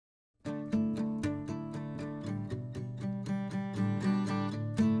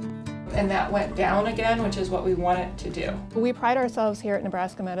and that went down again, which is what we want it to do. We pride ourselves here at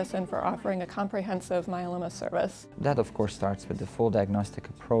Nebraska Medicine for offering a comprehensive myeloma service. That, of course, starts with the full diagnostic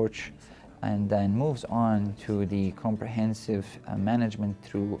approach and then moves on to the comprehensive management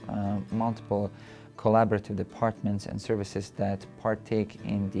through multiple collaborative departments and services that partake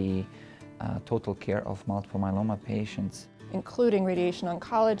in the total care of multiple myeloma patients, including radiation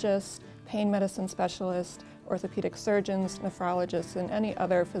oncologists, pain medicine specialists, orthopedic surgeons, nephrologists, and any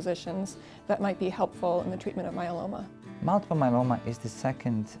other physicians that might be helpful in the treatment of myeloma. Multiple myeloma is the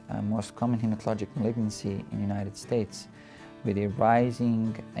second most common hematologic malignancy in the United States, with a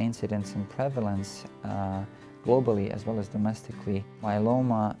rising incidence and prevalence globally as well as domestically.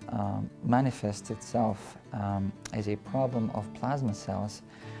 Myeloma manifests itself as a problem of plasma cells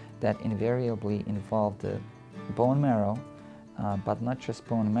that invariably involve the bone marrow, but not just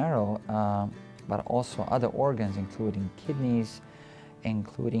bone marrow, but also other organs, including kidneys,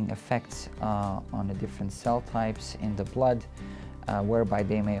 including effects on the different cell types in the blood, whereby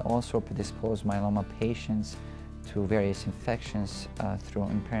they may also predispose myeloma patients to various infections through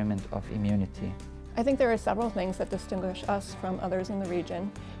impairment of immunity. I think there are several things that distinguish us from others in the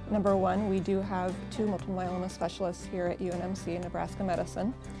region. Number one, we do have 2 multiple myeloma specialists here at UNMC in Nebraska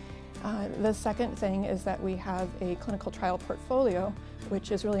Medicine. The second thing is that we have a clinical trial portfolio,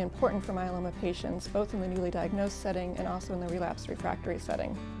 which is really important for myeloma patients, both in the newly diagnosed setting and also in the relapsed refractory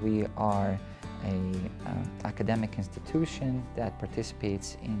setting. We are an academic institution that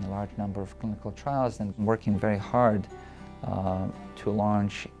participates in a large number of clinical trials and working very hard to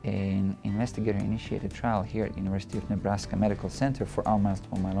launch an investigator-initiated trial here at the University of Nebraska Medical Center for our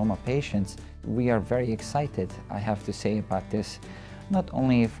multiple myeloma patients. We are very excited, I have to say, about this, not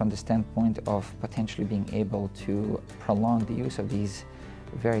only from the standpoint of potentially being able to prolong the use of these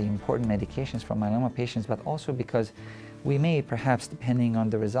very important medications for myeloma patients, but also because we may, perhaps depending on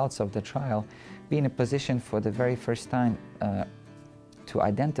the results of the trial, be in a position for the very first time to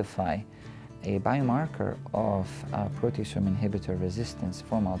identify a biomarker of proteasome inhibitor resistance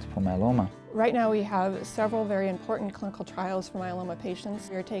for multiple myeloma. Right now we have several very important clinical trials for myeloma patients.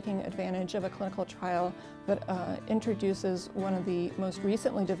 We are taking advantage of a clinical trial that introduces one of the most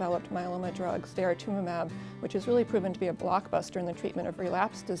recently developed myeloma drugs, daratumumab, which has really proven to be a blockbuster in the treatment of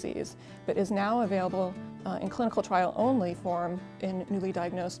relapsed disease, but is now available in clinical trial only form in newly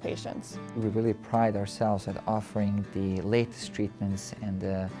diagnosed patients. We really pride ourselves at offering the latest treatments and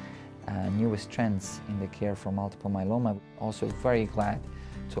the newest trends in the care for multiple myeloma. Also very glad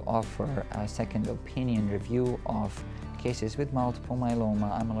to offer a second opinion review of cases with multiple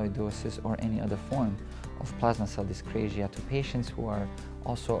myeloma, amyloidosis, or any other form of plasma cell dyscrasia to patients who are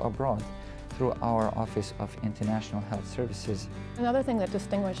also abroad through our Office of International Health Services. Another thing that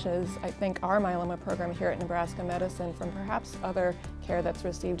distinguishes, I think, our myeloma program here at Nebraska Medicine from perhaps other care that's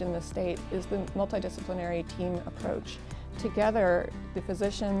received in the state is the multidisciplinary team approach. Together, the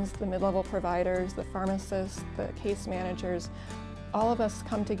physicians, the mid-level providers, the pharmacists, the case managers, all of us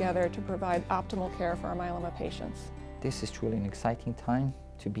come together to provide optimal care for our myeloma patients. This is truly an exciting time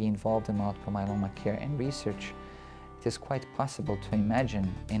to be involved in multiple myeloma care and research. It is quite possible to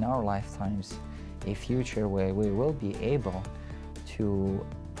imagine in our lifetimes a future where we will be able to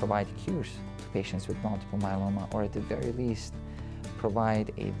provide cures to patients with multiple myeloma, or at the very least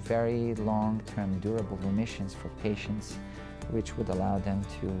provide a very long-term durable remissions for patients, which would allow them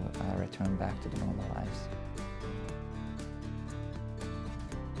to return back to their normal lives.